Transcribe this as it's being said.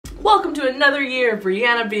Welcome to another year of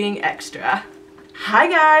Brianna being extra. Hi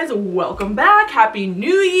guys, welcome back. Happy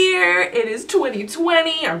New Year. It is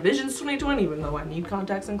 2020. Our vision's 2020, even though I need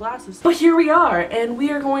contacts and glasses. But here we are, and we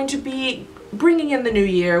are going to be bringing in the new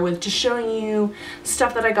year with just showing you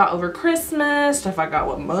stuff that I got over Christmas, stuff I got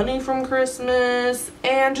with money from Christmas,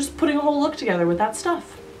 and just putting a whole look together with that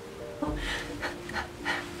stuff.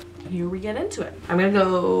 Here we get into it. I'm gonna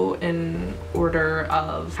go in order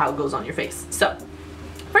of how it goes on your face. So,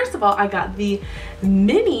 first of all, I got the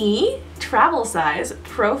mini travel size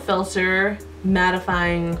Pro Filter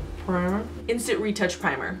mattifying primer, instant retouch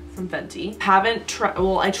primer from Fenty. Haven't tried,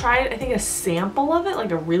 well, I tried I think a sample of it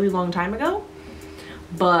like a really long time ago,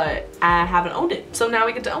 but I haven't owned it. So now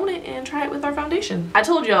we get to own it and try it with our foundation. I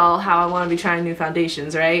told y'all how I want to be trying new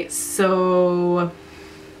foundations, right? So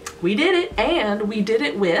we did it, and we did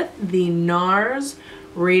it with the NARS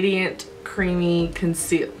Radiant Creamy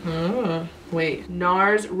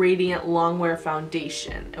NARS Radiant Longwear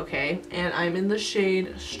Foundation, okay? And I'm in the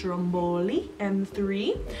shade Stromboli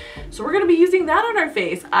M3. So we're gonna be using that on our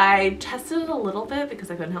face. I tested it a little bit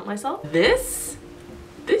because I couldn't help myself. This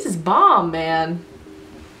is bomb, man.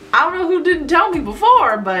 I don't know who didn't tell me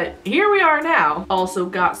before, but here we are now. Also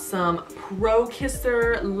got some Pro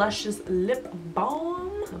Kisser Luscious Lip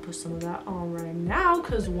Balm. I'll put some of that on right now,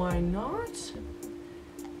 cause why not?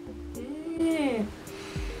 Yeah.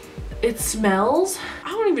 It smells, I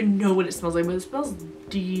don't even know what it smells like, but it smells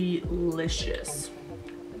delicious.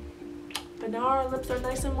 But now our lips are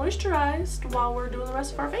nice and moisturized while we're doing the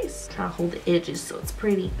rest of our face. Trying to hold the edges so it's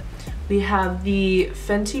pretty. We have the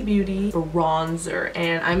Fenty Beauty bronzer,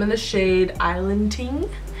 and I'm in the shade Island Ting,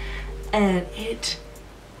 and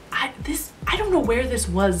I don't know where this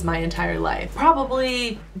was my entire life.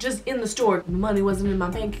 Probably just in the store. The money wasn't in my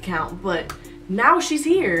bank account, but now she's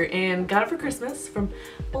here, and got it for Christmas from,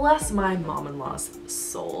 bless my mom-in-law's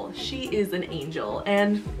soul. She is an angel,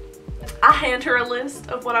 and I hand her a list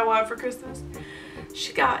of what I want for Christmas.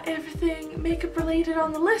 She got everything makeup related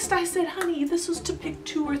on the list. I said, honey, this was to pick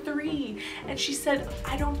 2 or 3. And she said,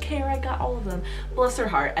 I don't care, I got all of them. Bless her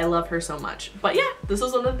heart, I love her so much. But yeah, this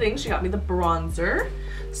was one of the things. She got me the bronzer,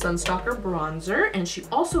 Sunstalker bronzer, and she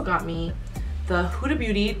also got me the Huda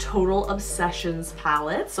Beauty Total Obsessions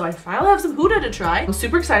palette. So I finally have some Huda to try. I'm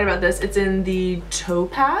super excited about this. It's in the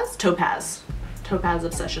Topaz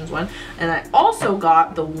Obsessions one, and I also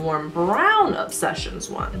got the Warm Brown Obsessions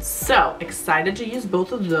one. So excited to use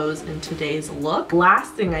both of those in today's look.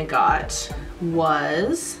 Last thing I got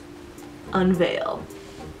was Unveil.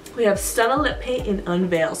 We have Stunna Lip Paint in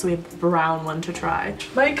Unveil, so we have the brown one to try.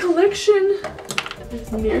 My collection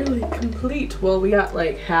is nearly complete. Well, we got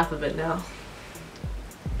like half of it now.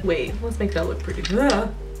 Wait, let's make that look pretty.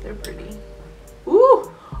 They're pretty.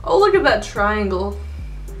 Ooh, oh, look at that triangle.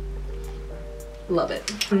 Love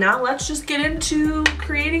it. Now let's just get into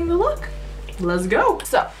creating the look. Let's go.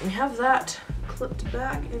 So we have that clipped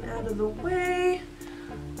back and out of the way.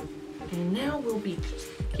 And now we'll be just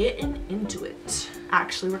getting into it.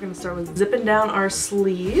 Actually, we're gonna start with zipping down our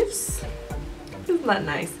sleeves. Isn't that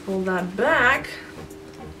nice? Pull that back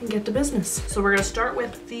and get to business. So we're gonna start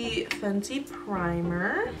with the Fenty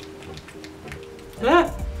primer.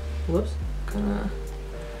 Whoops. Gonna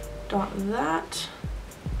dot that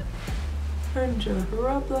and just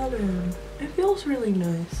rub that in. It feels really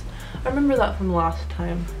nice. I remember that from last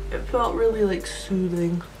time. It felt really like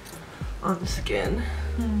soothing on the skin.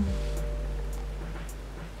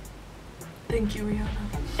 Thank you,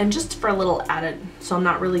 Rihanna. And just for a little added, so I'm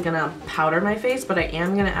not really gonna powder my face, but I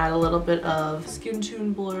am gonna add a little bit of Skin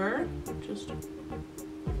Tune Blur just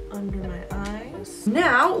under my eyes.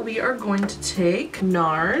 Now we are going to take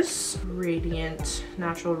NARS Radiant,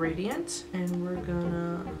 Natural Radiant, and we're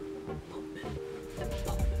gonna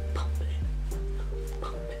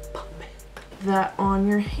that on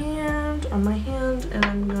your hand, on my hand, and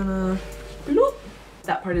I'm gonna bloop.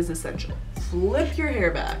 That part is essential. Flip your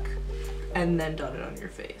hair back and then dot it on your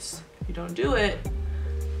face. If you don't do it,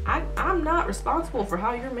 I'm not responsible for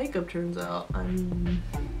how your makeup turns out. I mean,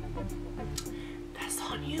 that's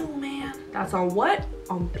on you, man. That's on what?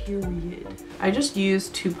 On period. I just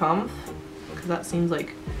used 2 pumps because that seems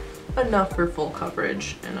like enough for full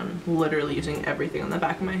coverage, and I'm literally using everything on the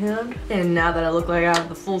back of my hand. And now that I look like I have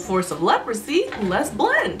the full force of leprosy, let's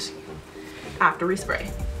blend after we spray.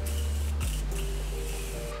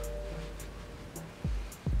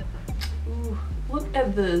 Ooh, look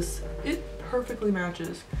at this. It perfectly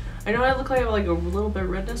matches. I know I look like I have like a little bit of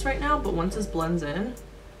redness right now, but once this blends in,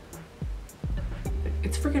 it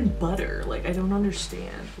it's freaking butter. Like, I don't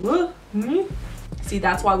understand. What? See,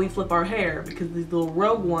 that's why we flip our hair, because these little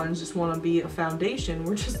rogue ones just want to be a foundation.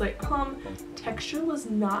 We're just like, texture was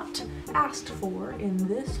not asked for in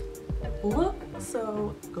this look,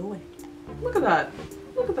 so go away. Look at that.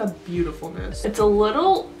 Look at that beautifulness. It's a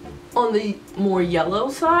little on the more yellow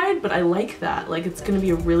side, but I like that. Like, it's gonna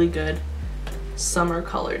be a really good summer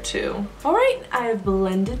color too. All right, I've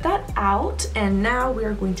blended that out, and now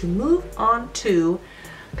we're going to move on to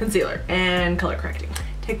concealer and color correcting.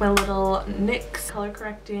 Take my little NYX color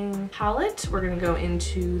correcting palette. We're gonna go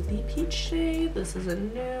into the peach shade. This is a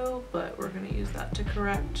new, but we're gonna use that to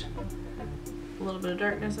correct a little bit of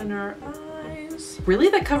darkness under our eyes. Really,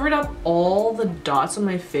 that covered up all the dots on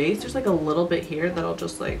my face. There's like a little bit here that I'll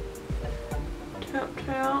just like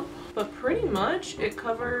tap, but pretty much it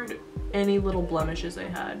covered any little blemishes I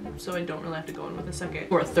had, so I don't really have to go in with a second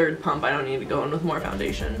or a third pump. I don't need to go in with more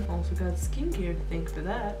foundation. Also got skincare to thank for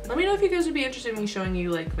that. Let me know if you guys would be interested in me showing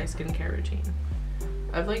you like my skincare routine.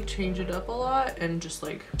 I've like changed it up a lot and just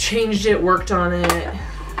like changed it, worked on it.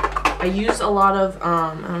 I use a lot of,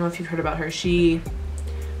 I don't know if you've heard about her. She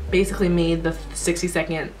basically made the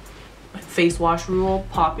 60-second face wash rule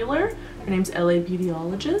popular. Her name's LA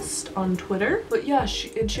Beautyologist on Twitter. But yeah,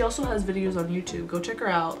 she also has videos on YouTube. Go check her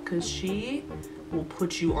out, because she will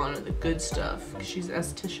put you on the good stuff. She's an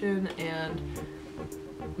esthetician, and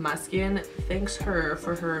my skin thanks her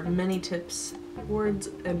for her many tips, words,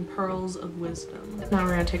 and pearls of wisdom. Now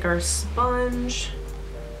we're gonna take our sponge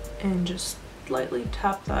and just lightly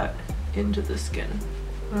tap that into the skin.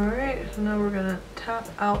 All right, so now we're gonna tap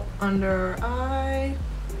out under our eye.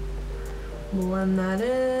 Blend that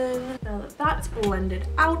in. Now that that's blended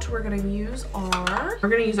out, we're gonna use our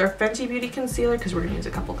Fenty Beauty concealer, because we're gonna use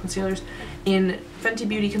a couple concealers in Fenty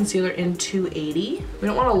Beauty concealer in 280. We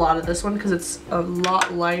don't want a lot of this one because it's a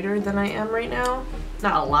lot lighter than I am right now.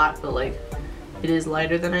 Not a lot, but like it is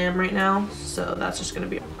lighter than I am right now. So that's just gonna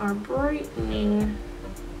be our brightening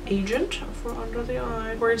agent for under the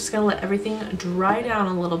eye. We're just gonna let everything dry down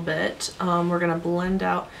a little bit. We're gonna blend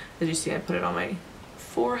out, as you see, I put it on my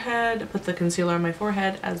forehead, put the concealer on my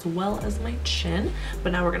forehead as well as my chin,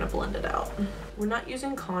 but now we're gonna blend it out. We're not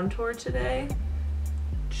using contour today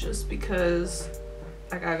just because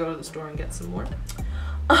I gotta go to the store and get some more.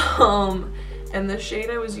 And the shade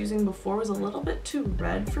I was using before was a little bit too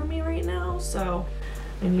red for me right now, so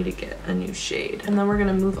I need to get a new shade. And then we're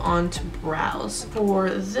gonna move on to brows.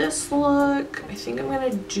 For this look, I think I'm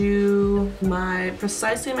gonna do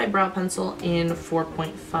precisely my brow pencil in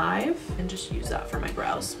 4.5 and just use that for my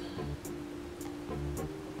brows.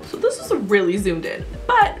 So this is really zoomed in,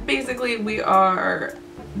 but basically we are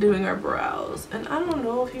doing our brows. And I don't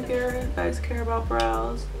know if you guys care about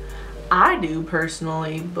brows. I do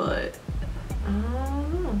personally, but I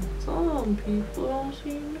don't know. Some people don't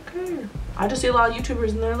seem to care. I just see a lot of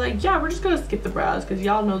YouTubers and they're like, yeah, we're just gonna skip the brows because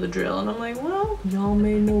y'all know the drill. And I'm like, well, y'all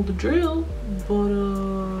may know the drill,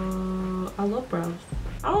 but I love brows.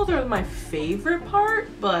 I don't know if they're my favorite part,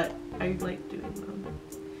 but I like doing them.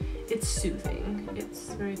 It's soothing.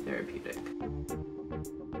 It's very therapeutic.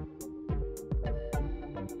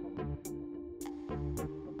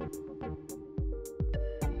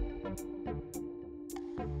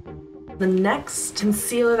 The next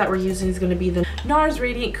concealer that we're using is going to be the NARS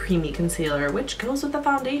Radiant Creamy Concealer, which goes with the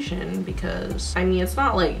foundation because, I mean, it's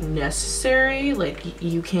not like necessary, like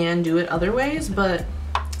you can do it other ways, but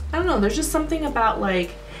I don't know, there's just something about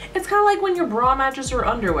like, it's kind of like when your bra matches your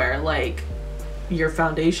underwear, like your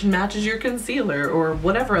foundation matches your concealer or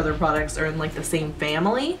whatever other products are in like the same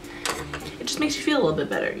family. It just makes you feel a little bit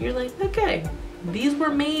better. You're like, okay, these were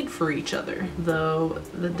made for each other, though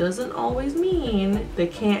that doesn't always mean they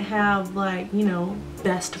can't have like, you know,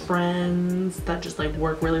 best friends that just like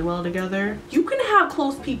work really well together. You can have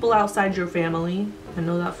close people outside your family. I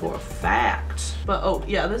know that for a fact. But oh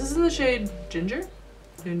yeah, this is in the shade Ginger.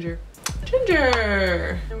 And we're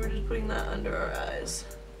just putting that under our eyes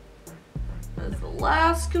as the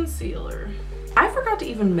last concealer. I forgot to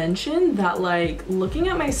even mention that, like, looking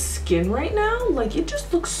at my skin right now, like it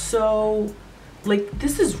just looks so, like,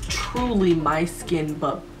 this is truly my skin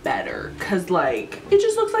but better, because like it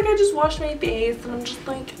just looks like I just washed my face and I'm just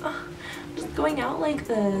like, I'm just going out like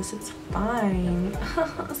this, it's fine.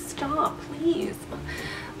 Stop, please,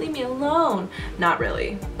 leave me alone. Not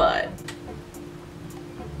really, but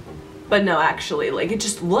no, actually, like it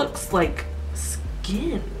just looks like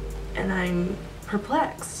skin and I'm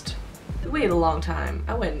perplexed. We waited a long time.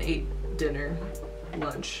 I went and ate dinner,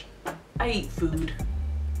 lunch. I ate food.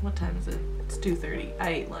 What time is it? It's 2:30. I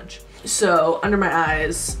ate lunch. So under my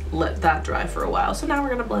eyes, let that dry for a while. So now we're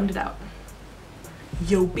gonna blend it out.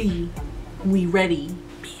 Yo B, We ready.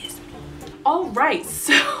 All right,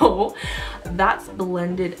 so that's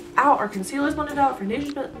blended out. Our concealer's blended out,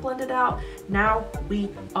 foundation's blended out. Now we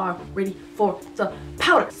are ready for the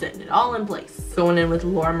powder. Setting it all in place. Going in with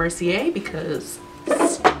Laura Mercier because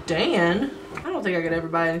Stan, I don't think I could ever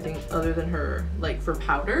buy anything other than her, like for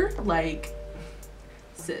powder. Like,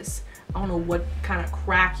 sis, I don't know what kind of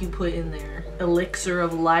crack you put in there. Elixir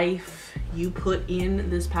of life you put in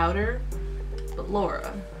this powder. But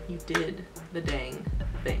Laura, you did the dang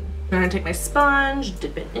thing. I'm gonna take my sponge,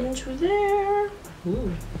 dip it into there.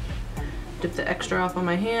 Ooh. Dip the extra off on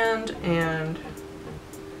my hand and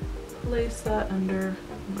place that under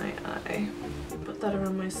my eye. Put that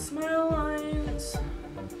around my smile lines.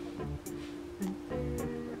 Right there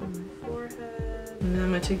on my forehead. And then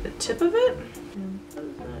I'm gonna take the tip of it and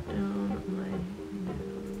put that down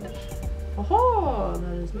my nose. Oh,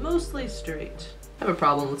 that is mostly straight. I have a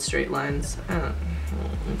problem with straight lines.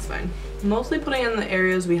 It's fine. Mostly putting in the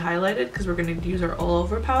areas we highlighted because we're going to use our all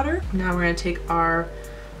over powder. Now we're going to take our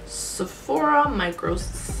Sephora Micro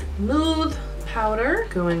Smooth powder,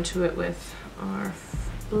 go into it with our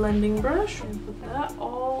blending brush and put that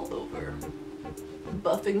all over. The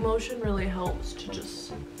buffing motion really helps to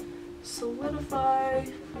just solidify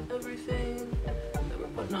everything that we're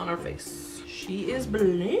putting on our face. She is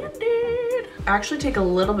blended. Actually take a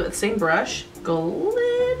little bit, same brush, go a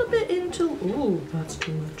little bit into, ooh, that's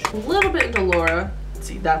too much. A little bit into Laura.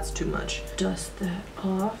 See, that's too much. Dust that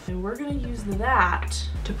off. And we're gonna use that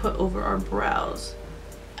to put over our brows.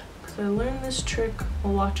 Because I learned this trick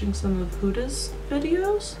while watching some of Huda's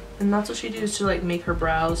videos. And that's what she does to like make her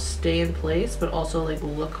brows stay in place, but also like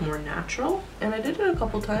look more natural. And I did it a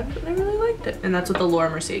couple times and I really liked it. And that's with the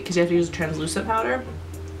Laura Mercier, because you have to use a translucent powder.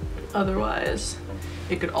 Otherwise,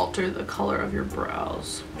 it could alter the color of your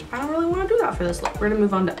brows. I don't really want to do that for this look. We're gonna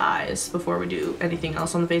move on to eyes before we do anything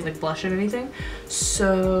else on the face, like blush and anything.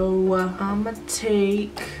 So I'm gonna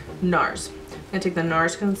take NARS. I'm gonna take the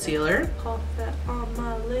NARS concealer, pop that on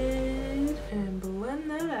my lid, and blend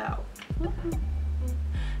that out.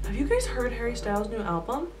 Have you guys heard Harry Styles' new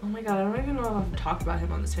album? Oh my god, I don't even know if I've talked about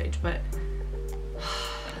him on this page, but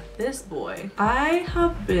this boy, I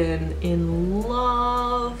have been in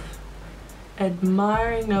love,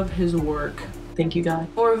 admiring of his work, thank you God,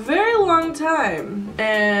 for a very long time.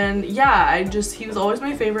 And yeah, he was always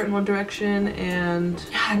my favorite in One Direction, and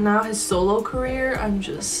yeah, now his solo career, I'm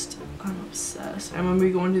obsessed. I'm gonna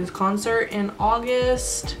be going to this concert in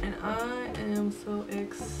August and I am so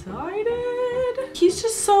excited. He's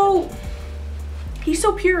so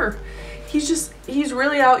pure. He's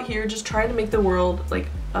really out here just trying to make the world like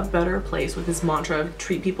a better place with his mantra,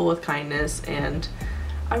 treat people with kindness, and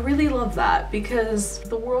I really love that because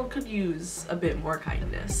the world could use a bit more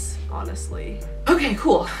kindness, honestly. Okay,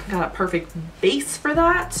 cool. Got a perfect base for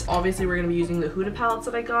that. Obviously, we're gonna be using the Huda palettes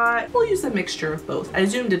that I got. We'll use a mixture of both. I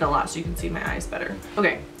zoomed in a lot so you can see my eyes better.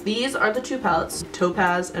 Okay, these are the two palettes,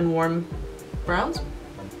 Topaz and Warm Browns.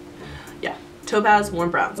 Yeah, Topaz,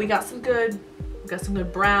 Warm Browns. We got some good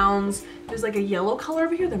browns. There's like a yellow color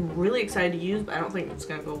over here that I'm really excited to use, but I don't think it's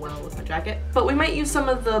gonna go well with my jacket. But we might use some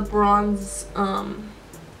of the bronze,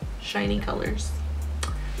 shiny colors.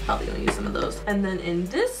 Probably gonna use some of those. And then in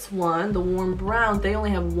this one, the Warm Brown, they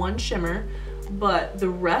only have one shimmer, but the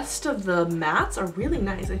rest of the mattes are really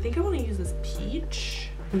nice. I think I want to use this peach.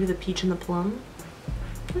 Maybe the peach and the plum.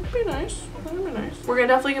 That'd be nice. That'd be nice. We're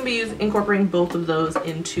definitely gonna be incorporating both of those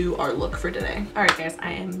into our look for today. All right, guys,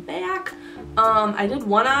 I am back. I did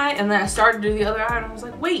one eye and then I started to do the other eye and I was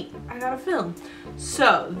like, wait, I gotta film.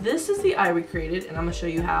 So this is the eye we created and I'm gonna show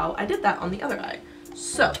you how I did that on the other eye.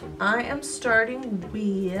 So I am starting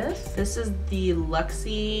with, this is the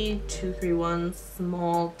Luxie 231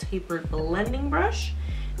 small tapered blending brush.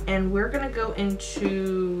 And we're gonna go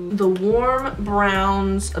into the Warm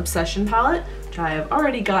Browns Obsession palette, which I have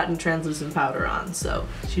already gotten translucent powder on, so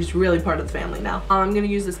she's really part of the family now. I'm gonna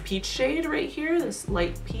use this peach shade right here, this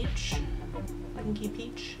light peach, pinky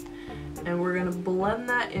peach, and we're gonna blend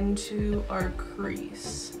that into our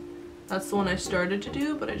crease. That's the one I started to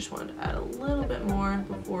do, but I just wanted to add a little bit more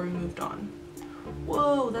before we moved on.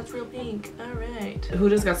 Whoa, that's real pink. All right.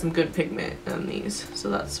 Huda's got some good pigment on these, so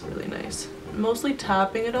that's really nice. Mostly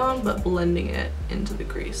tapping it on, but blending it into the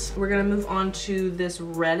crease. We're gonna move on to this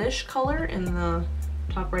reddish color in the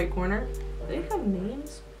top right corner. Do they have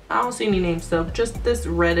names? I don't see any names though, just this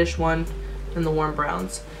reddish one in the Warm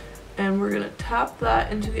Browns. And we're gonna tap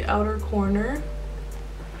that into the outer corner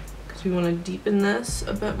because we wanna deepen this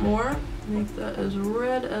a bit more. Make that as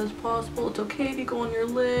red as possible. It's okay if you go on your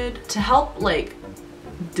lid. To help like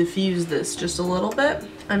diffuse this just a little bit,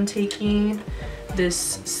 I'm taking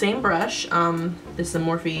this same brush. This is the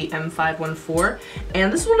Morphe M514,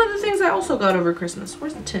 and this is one of the things I also got over Christmas.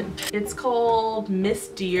 Where's the tin? It's called Miss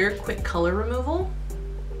Deer Quick Color Removal.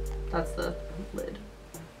 That's the lid,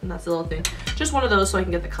 and that's the little thing. Just one of those so I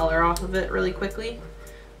can get the color off of it really quickly.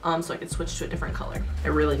 So I could switch to a different color. I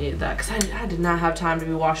really needed that because I did not have time to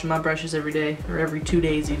be washing my brushes every day, or every 2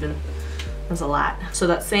 days even. That's a lot. So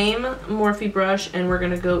that same Morphe brush, and we're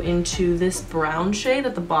gonna go into this brown shade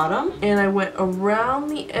at the bottom. And I went around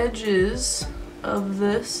the edges of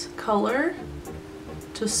this color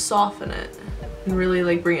to soften it and really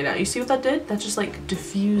like bring it out. You see what that did? That just like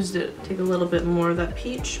diffused it. Take a little bit more of that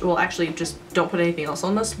peach. Well, actually just don't put anything else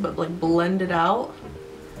on this, but like blend it out.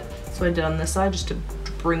 So I did on this side just to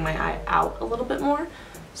bring my eye out a little bit more.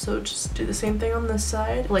 So just do the same thing on this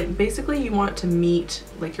side. Like basically you want it to meet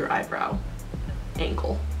like your eyebrow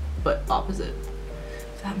angle, but opposite.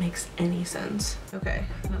 If that makes any sense. Okay,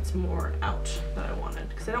 that's more out than I wanted.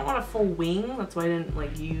 Because I don't want a full wing, that's why I didn't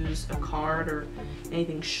like use a card or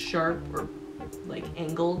anything sharp or like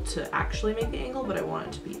angled to actually make the angle, but I want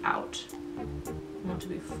it to be out. I want it to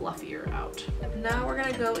be fluffier out. Now we're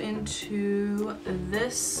gonna go into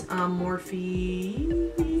this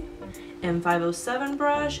Morphe M507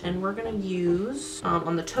 brush, and we're gonna use,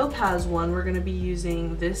 on the Topaz one, we're gonna be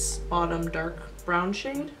using this bottom dark brown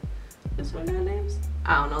shade. This one got names?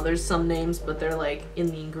 I don't know, there's some names, but they're like in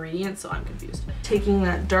the ingredients, so I'm confused. Taking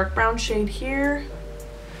that dark brown shade here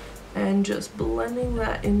and just blending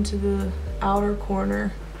that into the outer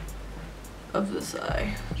corner of this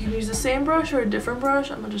eye. You can use the same brush or a different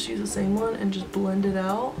brush. I'm gonna just use the same one and just blend it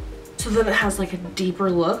out. So then it has like a deeper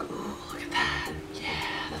look. Ooh, look at that. Yeah,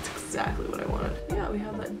 that's exactly what I wanted. Yeah, we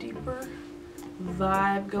have that deeper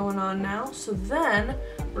vibe going on now. So then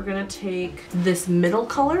we're gonna take this middle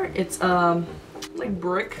color. It's like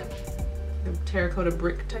brick, like terracotta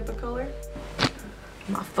brick type of color.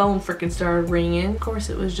 My phone freaking started ringing. Of course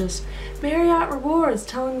it was just Marriott Rewards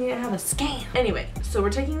telling me I have a scam. Anyway, so we're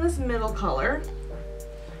taking this middle color,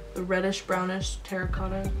 the reddish brownish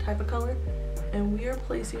terracotta type of color, and we are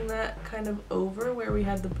placing that kind of over where we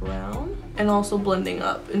had the brown, and also blending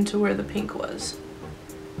up into where the pink was.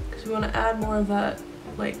 Because we want to add more of that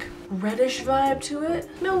like reddish vibe to it.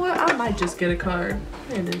 You know what? I might just get a card.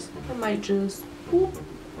 There it is. I might just, whoop.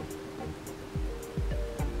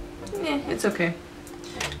 It's okay.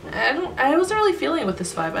 I wasn't really feeling it with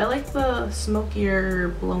this vibe. I like the smokier,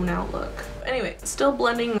 blown out look. Anyway, still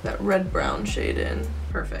blending that red brown shade in.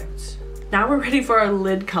 Perfect. Now we're ready for our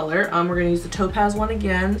lid color. We're gonna use the Topaz one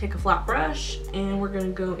again. Take a flat brush, and we're gonna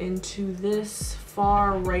go into this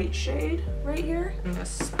far right shade right here. I'm gonna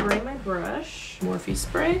spray my brush, Morphe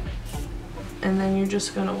spray, and then you're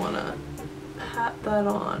just gonna wanna pat that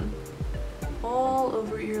on all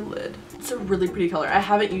over your lid. It's a really pretty color. I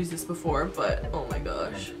haven't used this before, but oh my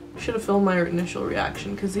gosh. Should have filmed my initial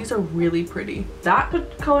reaction because these are really pretty. That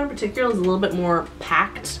color in particular is a little bit more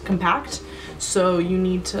compact. So you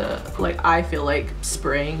need to, like, I feel like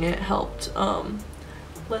spraying it helped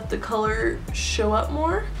let the color show up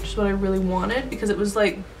more, which is what I really wanted, because it was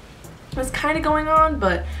like, it was kind of going on,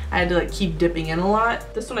 but I had to like keep dipping in a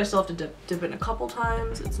lot. This one I still have to dip in a couple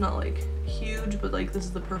times. It's not like huge, but like this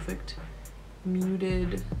is the perfect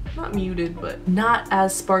muted, not muted, but not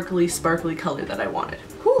as sparkly color that I wanted.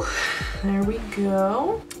 Whew, there we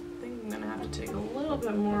go. I think I'm gonna have to take a little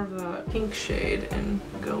bit more of that pink shade and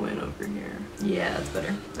go in over here. Yeah, that's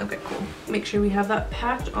better. Okay, cool. Make sure we have that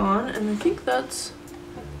packed on, and I think that's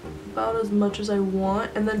about as much as I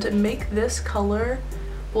want. And then to make this color,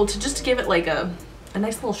 well, to just give it like a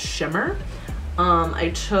nice little shimmer,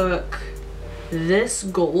 I took this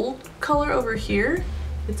gold color over here.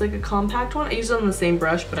 It's like a compact one. I used it on the same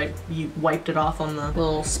brush, but I wiped it off on the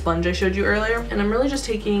little sponge I showed you earlier. And I'm really just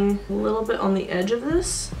taking a little bit on the edge of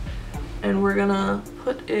this, and we're gonna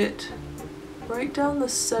put it right down the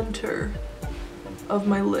center of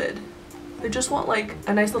my lid. I just want like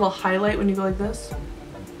a nice little highlight when you go like this.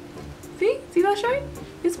 See that shine?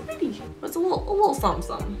 It's pretty. It's a little something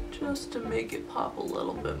something, just to make it pop a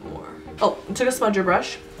little bit more. Oh, I took a smudger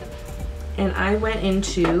brush, and I went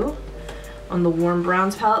into, on the Warm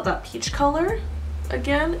Browns palette, that peach color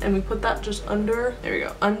again, and we put that just under, there we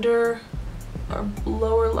go, under our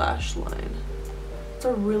lower lash line. It's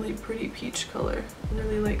a really pretty peach color. I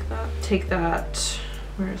really like that. Take that,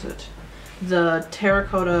 where is it? The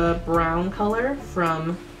terracotta brown color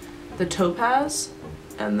from the Topaz,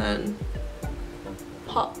 and then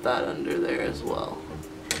pop that under there as well.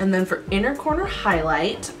 And then for inner corner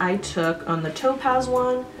highlight, I took, on the Topaz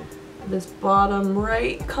one, this bottom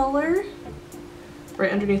right color,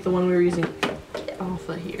 right underneath the one we were using off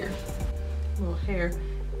of here, little hair,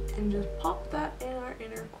 and just pop that in our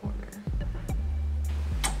inner corner.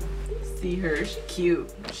 See her, she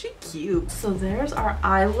cute, she cute. So there's our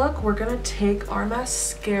eye look. We're gonna take our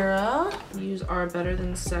mascara, use our Better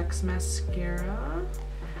Than Sex mascara.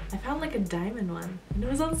 I found like a diamond one and it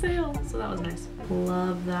was on sale, so that was nice.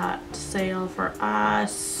 Love that sale for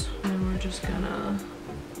us. And we're just gonna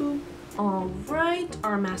boop. All right,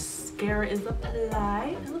 our mascara is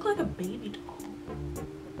applied. I look like a baby doll.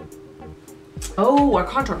 Oh, our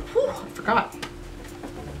contour, whew, I forgot.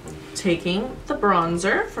 Taking the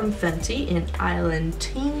bronzer from Fenty in Island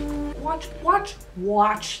Ting.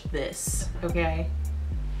 Watch this, okay?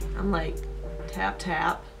 I'm like, tap,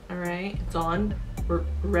 tap, all right? It's on, we're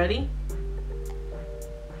ready?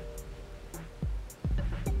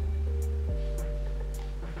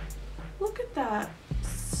 Look at that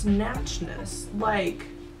snatchness, like,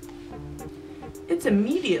 it's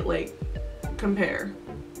immediate, like, compare.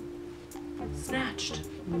 Snatched.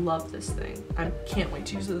 Love this thing. I can't wait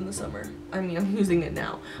to use it in the summer. I mean, I'm using it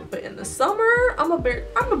now, but in the summer, I'm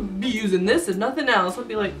gonna be using this and nothing else. I'll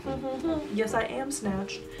be like, yes, I am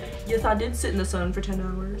snatched. Yes, I did sit in the sun for 10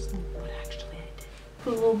 hours, but actually I did.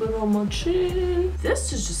 Put a little bit on my chin.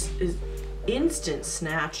 This is instant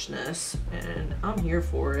snatchness, and I'm here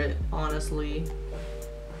for it, honestly.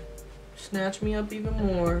 Snatch me up even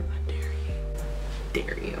more. I dare you.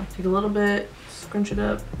 Dare you. Take a little bit, scrunch it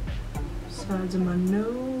up. Sides of my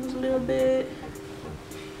nose a little bit.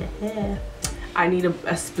 Yeah. I need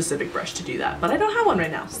a specific brush to do that, but I don't have one right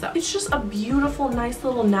now, so it's just a beautiful, nice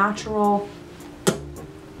little natural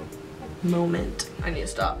moment. I need to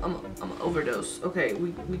stop. I'm a overdose. Okay,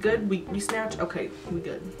 we good? We snatch? Okay, we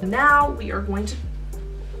good. Now we are going to,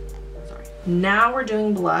 sorry. Now we're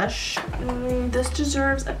doing blush. This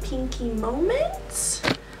deserves a pinky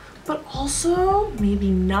moment, but also maybe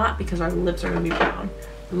not because our lips are gonna be brown.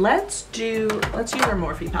 Let's use our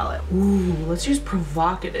Morphe palette. Ooh, let's use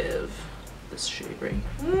Provocative. This shade right.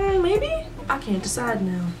 Maybe? I can't decide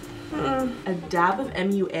now. A dab of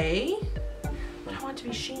MUA, but I want it to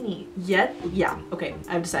be sheeny. Yeah, okay,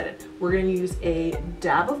 I've decided. We're gonna use a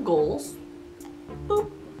dab of Goals, boop,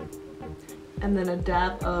 and then a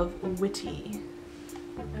dab of Witty.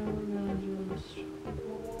 And we're gonna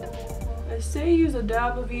just, I say use a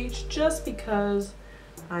dab of each just because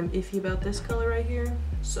I'm iffy about this color right here,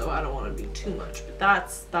 so I don't want to be too much, but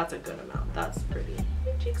that's a good amount. That's pretty.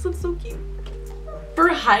 Your cheeks look so cute. For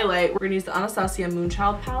highlight, we're gonna use the Anastasia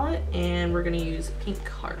Moonchild palette, and we're gonna use Pink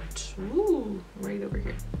Heart. Ooh, right over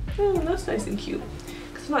here. Oh, that's nice and cute,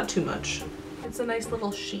 because it's not too much. It's a nice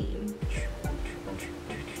little sheen.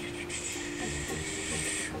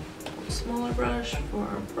 Smaller brush for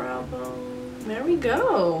our brow bone. There we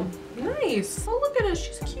go. Nice. Oh, look at her.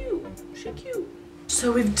 She's cute. She's cute.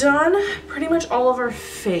 So we've done pretty much all of our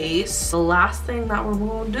face. The last thing that we're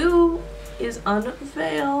gonna do is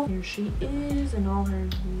unveil. Here she is in all her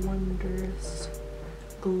wondrous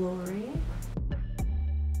glory.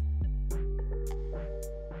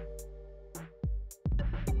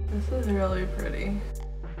 This is really pretty.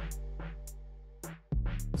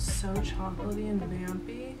 So chocolatey and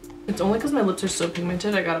vampy. It's only because my lips are so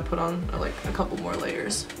pigmented I gotta put on like a couple more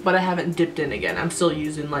layers. But I haven't dipped in again. I'm still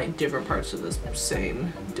using like different parts of this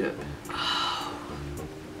same dip. Oh,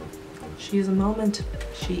 she is a moment.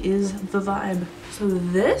 She is the vibe. So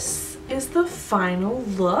this is the final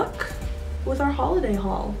look with our holiday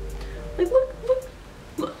haul. Like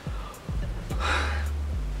look.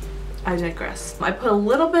 I digress. I put a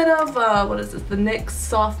little bit of, what is this? The NYX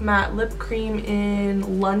Soft Matte Lip Cream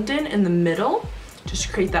in London in the middle, just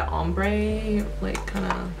to create that ombre, like,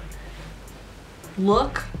 kind of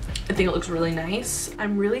look. I think it looks really nice.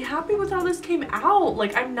 I'm really happy with how this came out.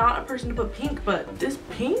 Like, I'm not a person to put pink, but this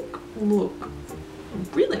pink look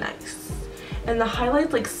really nice. And the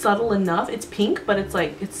highlight's like subtle enough. It's pink, but it's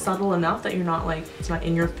like, it's subtle enough that you're not like, it's not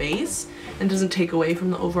in your face and doesn't take away from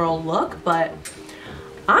the overall look, but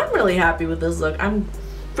I'm really happy with this look. I'm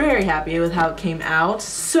very happy with how it came out.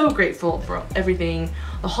 So grateful for everything.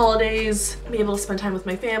 The holidays, be able to spend time with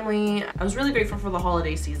my family. I was really grateful for the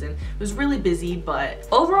holiday season. It was really busy, but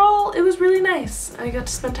overall, it was really nice. I got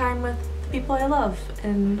to spend time with the people I love,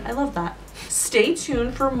 and I love that. Stay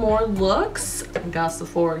tuned for more looks. I got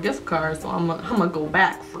Sephora gift cards, so I'm gonna go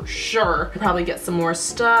back for sure. Probably get some more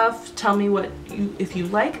stuff. Tell me if you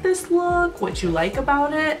like this look, what you like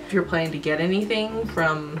about it. If you're planning to get anything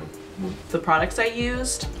from the products I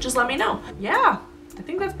used, just let me know. Yeah, I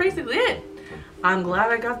think that's basically it. I'm glad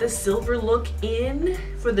I got this silver look in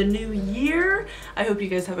for the new year. I hope you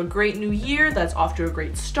guys have a great new year that's off to a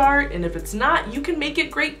great start, and if it's not, you can make it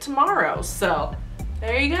great tomorrow. So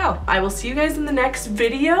there you go. I will see you guys in the next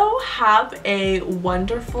video. Have a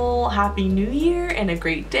wonderful, happy new year and a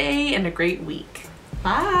great day and a great week.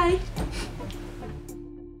 Bye.